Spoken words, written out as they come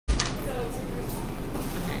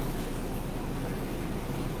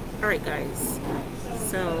All right, guys.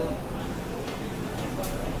 So,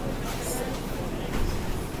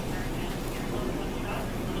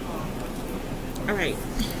 all right.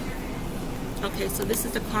 Okay, so this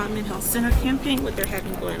is the Codman Health Center campaign, what they're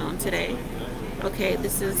having going on today. Okay,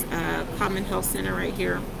 this is Codman Health Center right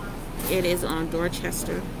here. It is on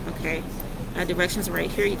Dorchester. Okay, directions are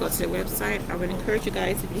right here. You go to the website. I would encourage you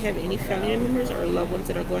guys, if you have any family members or loved ones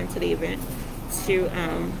that are going to the event, to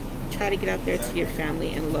try to get out there to your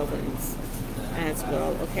family and loved ones as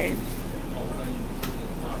well. Okay,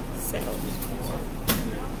 so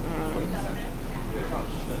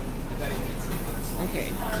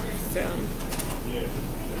okay, so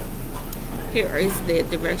here is the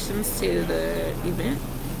directions to the event,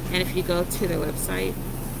 and if you go to the website,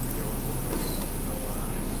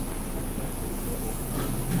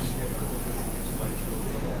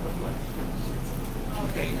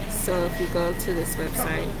 okay, so if you go to this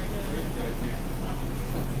website,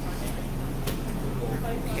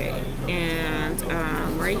 okay, and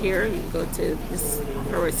right here you go to this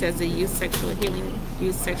where it says the Youth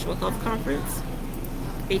Sexual Health Conference.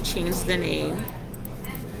 They changed the name.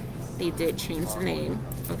 They did change the name.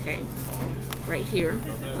 Okay, right here.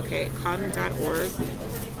 Okay, Codman.org.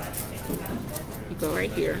 You go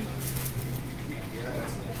right here.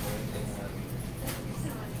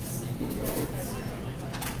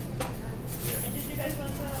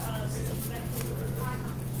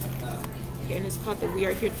 Okay, and it's called the We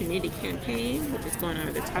Are Here Community Campaign, which is going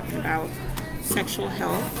on. They're talking about sexual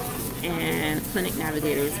health and clinic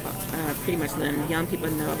navigators, pretty much letting young people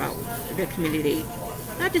know about their community.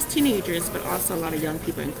 Not just teenagers, but also a lot of young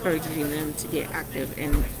people, encouraging them to get active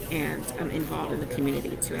and involved in the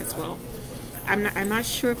community too as well. I'm not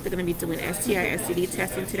sure if they're going to be doing STI, STD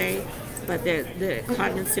testing today, but the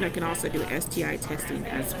Codman Center can also do STI testing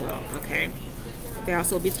as well. Okay, they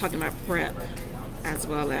also will be talking about PrEP, as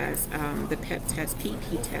well as the PEP test,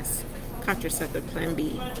 PP test, contraceptive Plan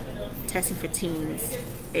B, testing for teens,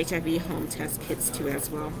 HIV home test kits too as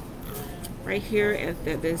well. Right here,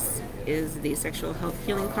 this is the Sexual Health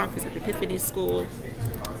Healing Conference at the Epiphany School.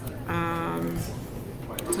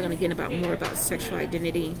 Talking again about more about sexual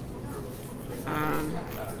identity.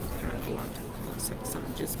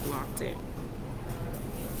 Something just blocked it.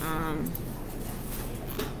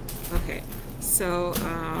 Okay, so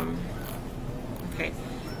okay,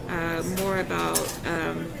 more about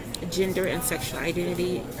gender and sexual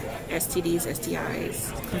identity, STDs,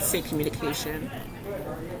 STIs, consent communication.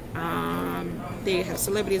 They have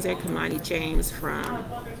celebrities there, Kamani James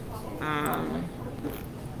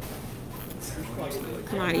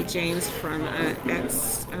from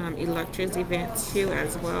Electra's event too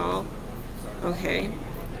as well. Okay,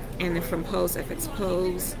 and then from Pose FX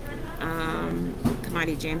Pose,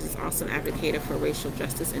 Kamani James is also an advocate for racial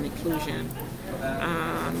justice and inclusion.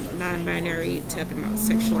 Non-binary, talking about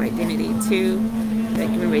sexual identity too. They're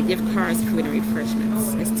giving away gift cards, food, and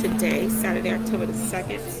refreshments. It's today, Saturday, October the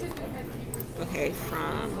 2nd. Okay,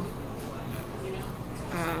 from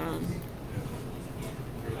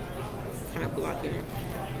kind of blocking it.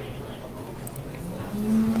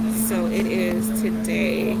 So it is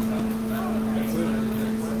today.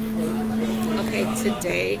 Okay,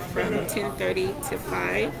 today from 10:30 to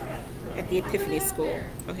 5 at the Epiphany School.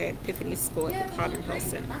 Okay, Epiphany School at the Codman Health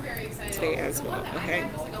Center today as well. Okay,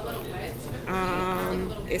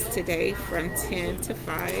 it's today from 10 to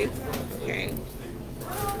 5. Okay.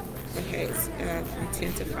 Okay, it's from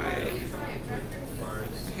 10 to 5.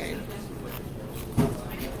 Okay.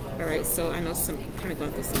 All right, so I know some kind of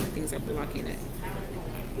going through some things are blocking it.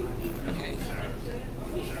 Okay.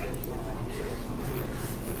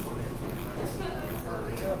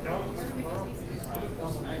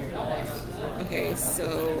 Okay, so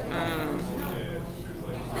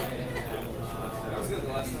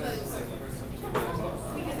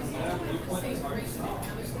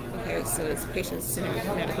okay, so it's patient-centered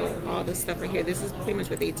medical, all this stuff right here. This is pretty much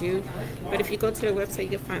what they do. But if you go to their website,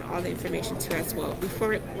 you can find all the information too as well. Before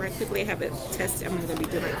right quickly, I have a test. I'm going to be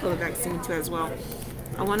doing my COVID vaccine too as well.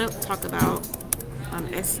 I want to talk about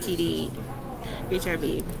STD,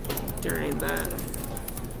 HIV during the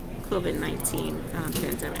COVID-19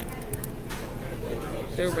 pandemic.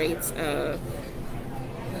 The rates of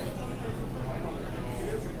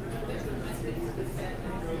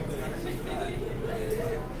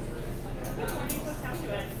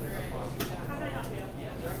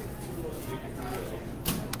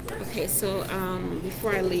okay, so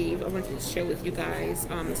before I leave, I wanted to share with you guys,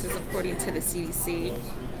 this is according to the CDC,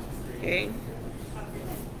 okay?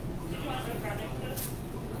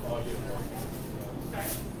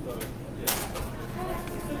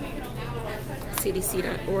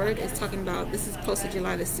 CDC.org is talking about, this is posted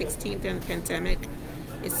July the 16th during the pandemic.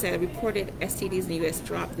 It said reported STDs in the U.S.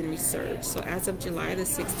 dropped and resurged. So as of July the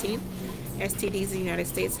 16th, STDs in the United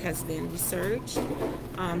States has been resurged.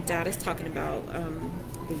 Data is talking about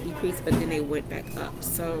the decrease, but then they went back up.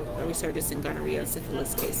 So a resurgence in gonorrhea and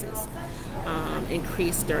syphilis cases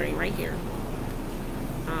increased during right here.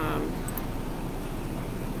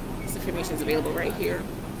 This information is available right here.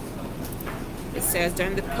 It says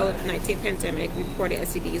during the COVID-19 pandemic, reported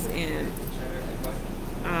STDs in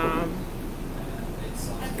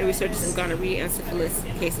the resurgence in gonorrhea and syphilis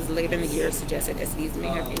cases later in the year suggested STDs may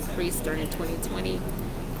have increased during 2020.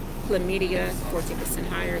 Chlamydia, 14%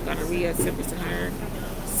 higher. Gonorrhea, 7% higher.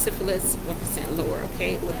 Syphilis, 1% lower.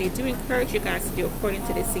 Okay, what they do encourage you guys to do, according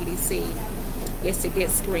to the CDC, is to get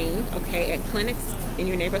screened, okay, at clinics in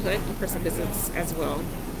your neighborhood, in-person visits as well.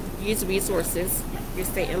 Use resources, your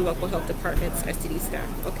state and local health departments, STD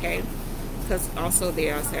staff, okay? Because also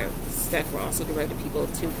they also staff will also direct people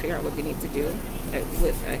to figure out what they need to do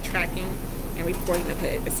with tracking and reporting of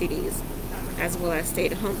STDs, as well as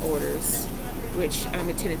stay-at-home orders, which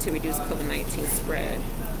intended to reduce COVID-19 spread.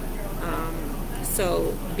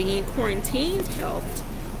 So being quarantined helped,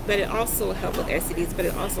 but it also helped with STDs, but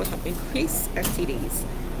it also helped increase STDs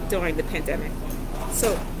during the pandemic.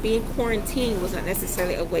 So being quarantined was not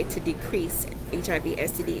necessarily a way to decrease HIV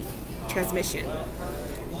STD transmission.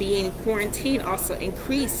 Being quarantined also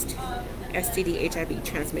increased STD HIV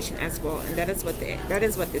transmission as well, and that is what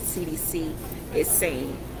the CDC is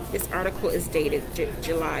saying. This article is dated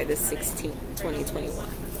July the 16th, 2021.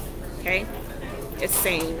 Okay, it's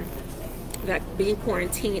saying that being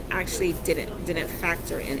quarantined actually didn't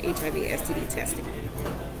factor in HIV STD testing.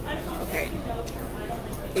 Okay,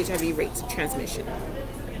 HIV rates of transmission.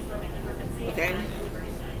 Okay.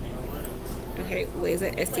 Okay, ways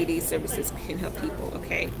that STD services can help people.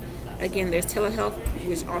 Okay, again, there's telehealth,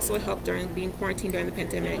 which also helped during being quarantined during the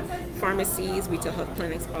pandemic. Pharmacies, retail health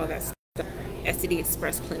clinics, all that stuff. STD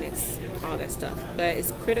express clinics, all that stuff. But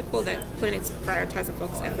it's critical that clinics prioritize and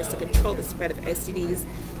focus efforts to control the spread of STDs,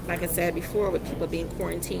 like I said before, with people being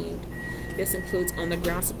quarantined. This includes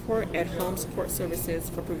on-the-ground support, at-home support services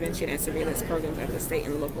for prevention and surveillance programs at the state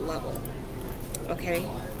and local level. Okay,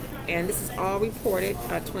 and this is all reported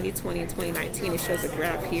 2020 and 2019. It shows a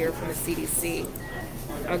graph here from the CDC,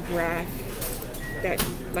 a graph that,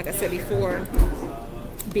 like I said before,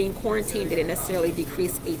 being quarantined didn't necessarily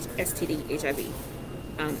decrease STD HIV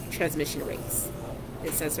transmission rates.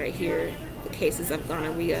 It says right here, the cases of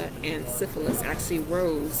gonorrhea and syphilis actually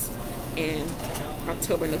rose in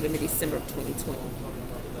October, November, December of 2020.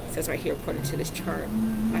 It says right here, according to this chart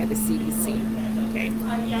by the CDC. Okay,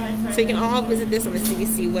 so you can all visit this on the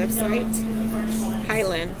CDC website.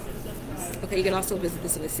 Highland. Okay, you can also visit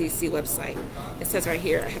this on the CDC website. It says right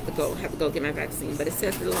here, I have to go get my vaccine. But it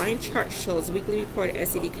says the line chart shows weekly reported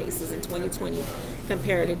STD cases in 2020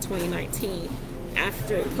 compared to 2019.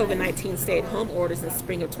 After COVID-19 stay-at-home orders in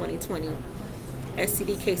spring of 2020,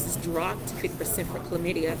 STD cases dropped to 50% for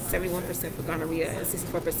chlamydia, 71% for gonorrhea, and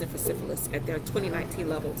 64% for syphilis at their 2019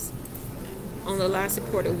 levels. On the last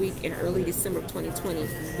reported week in early December of 2020,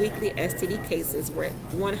 weekly STD cases were at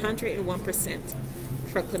 101%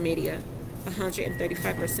 for chlamydia,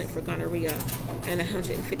 135% for gonorrhea, and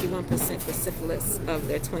 151% for syphilis of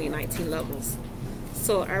their 2019 levels.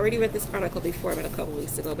 So I already read this article before, about a couple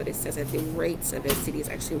weeks ago, but it says that the rates of STDs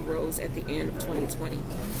actually rose at the end of 2020.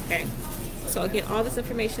 Okay. So again, all this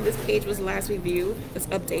information, this page was last reviewed, it's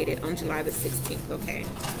updated on July the 16th. Okay.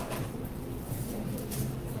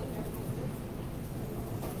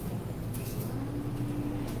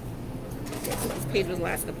 So this page was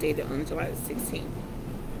last updated on July the 16th.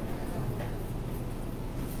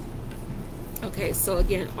 Okay, so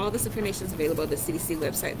again, all this information is available on the CDC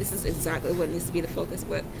website. This is exactly what needs to be the focus,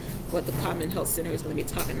 what the Codman Health Center is going to be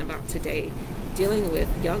talking about today, dealing with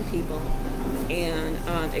young people and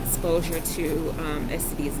exposure to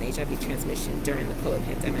STDs and HIV transmission during the COVID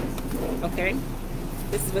pandemic. Okay,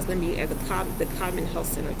 this is what's going to be at the Codman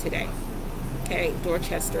Health Center today. Okay,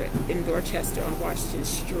 in Dorchester on Washington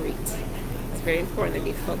Street. It's very important that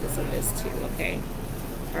we focus on this too. Okay,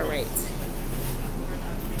 all right.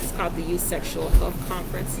 It's called the Youth Sexual Health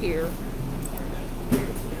Conference here.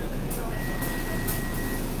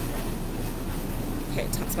 Okay,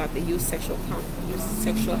 it talks about the Youth Sexual Health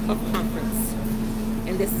Conference.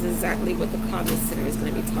 And this is exactly what the Codman Center is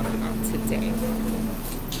going to be talking about today.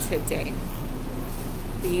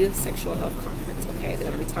 The Youth Sexual Health Conference. Okay,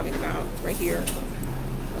 they're going to be talking about right here.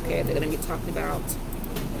 Okay, they're going to be talking about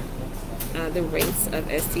the rates of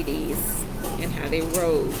STDs and how they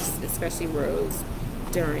rose, especially rose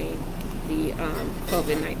during the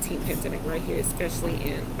COVID-19 pandemic right here, especially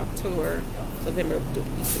in October, November,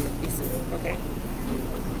 December. Okay,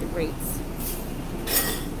 the rates.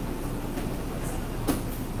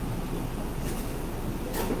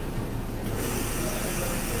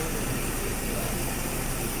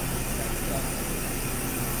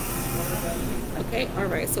 Okay, all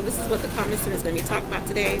right, so this is what the Codman Center is going to be talking about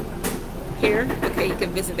today here. Okay, you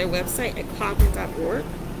can visit their website at codman.org.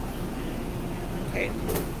 Okay.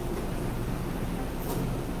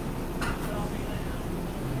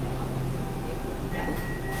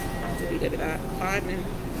 Codman.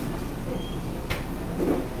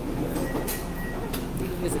 You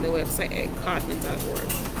can visit their website at codman.org.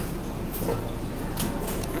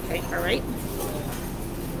 Okay, all right.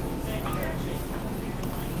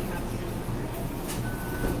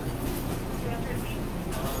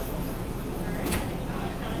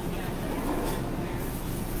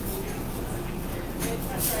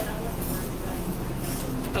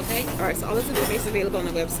 Okay, all right, so all this information is available on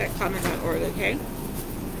the website, codman.org, okay?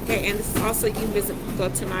 Okay, and this is also, you can go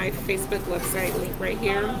to my Facebook website link right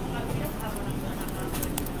here.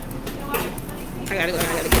 I gotta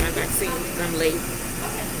get my vaccine because I'm late.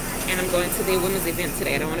 And I'm going to the women's event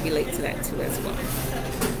today. I don't want to be late to that too as well.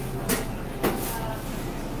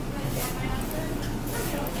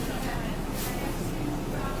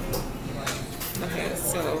 Okay,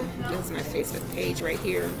 so this is my Facebook page right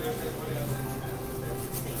here.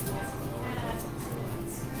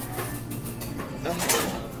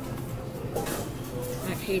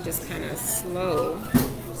 My page is kind of slow,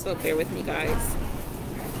 so bear with me, guys.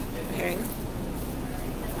 Okay,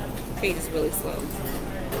 page is really slow.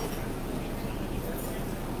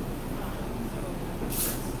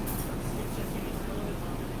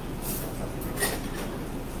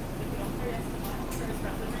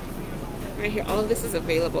 Right here, all of this is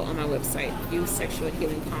available on my website. Youth Sexual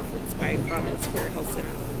Healing Conference by Codman Square Health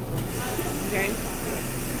Center. Okay.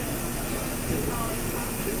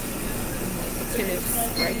 Attendance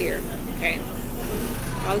right here. Okay.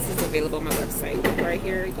 All this is available on my website. Right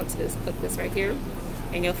here, you go to this, click this right here,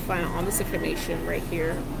 and you'll find all this information right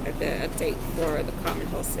here at the update for the Codman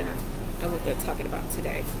Health Center and what they're talking about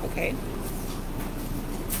today. Okay.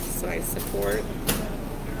 So I support.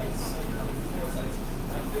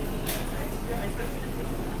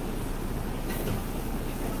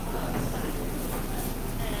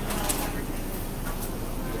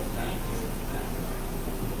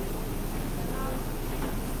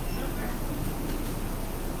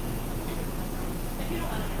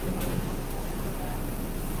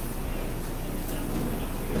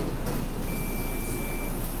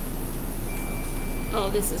 Oh,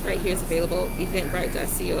 this is right here is available,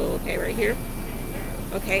 eventbrite.co, okay, right here.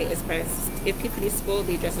 Okay, it's by Epiphany School.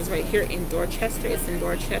 The address is right here in Dorchester. It's in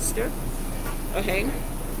Dorchester. Okay,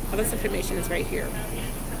 all this information is right here.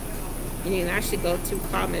 And you can actually go to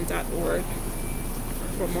codman.org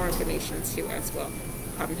for more information too as well.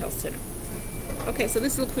 Codman Health Center. Okay, so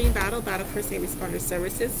this is LaQueen Battle First Aid Responder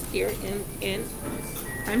Services here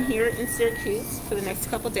I'm here in Syracuse for the next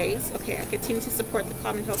couple days. Okay, I continue to support the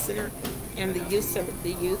Codman Health Center and the youth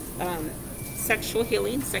sexual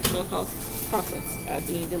healing, sexual health conference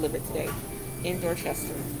being delivered today in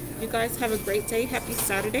Dorchester. You guys have a great day. Happy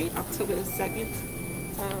Saturday, October the 2nd.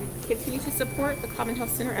 Continue to support the Codman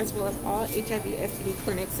Health Center as well as all HIV STD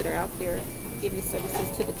clinics that are out there giving services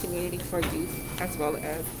to the community for youth, as well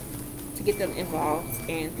as to get them involved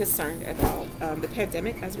and concerned about the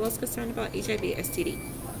pandemic, as well as concerned about HIV STD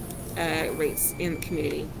rates in the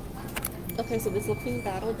community. Okay, so this is LaQueen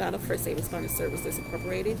Battle First Aid Responder Services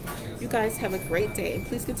Incorporated. You guys have a great day, and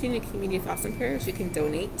please continue to community with awesome prayers. You can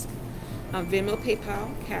donate Venmo, PayPal,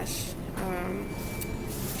 Cash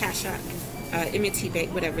App, M&T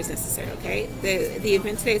Bank, whatever is necessary. Okay, the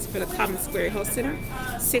event today is for the Codman Square Health Center,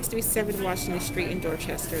 637 Washington Street in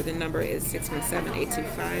Dorchester. The number is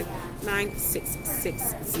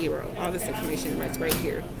 617-825-9660. All this information is right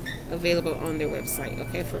here, available on their website.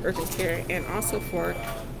 Okay, for urgent care and also for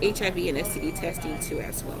HIV and STD testing too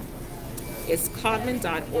as well. It's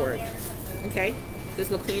codman.org. Okay, this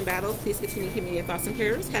is LaQueen Battle. Please continue to community with awesome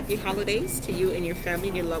prayers. Happy holidays to you and your family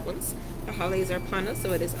and your loved ones. The holidays are upon us,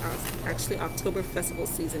 so it is actually October festival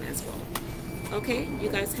season as well. Okay, you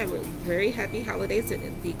guys have a very happy holidays. The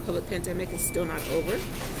COVID pandemic is still not over,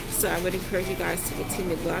 so I would encourage you guys to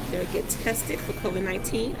continue to go out there, get tested for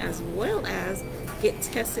COVID-19, as well as get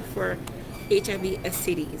tested for HIV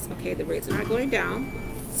STDs. Okay, the rates are not going down,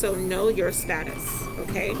 so know your status.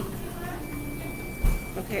 Okay.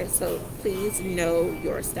 Okay, so please know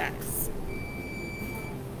your status.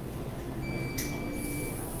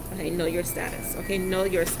 Okay, know your status. Okay, know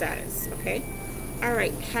your status. Okay, All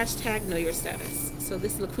right, hashtag know your status. So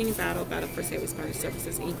this is LaQueen Battle First Aid Responder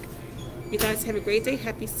Services, Inc. You guys have a great day.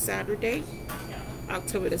 Happy Saturday,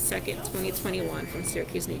 October the 2nd, 2021 from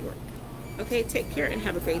Syracuse, New York. Okay, take care and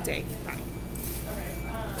have a great day. Bye.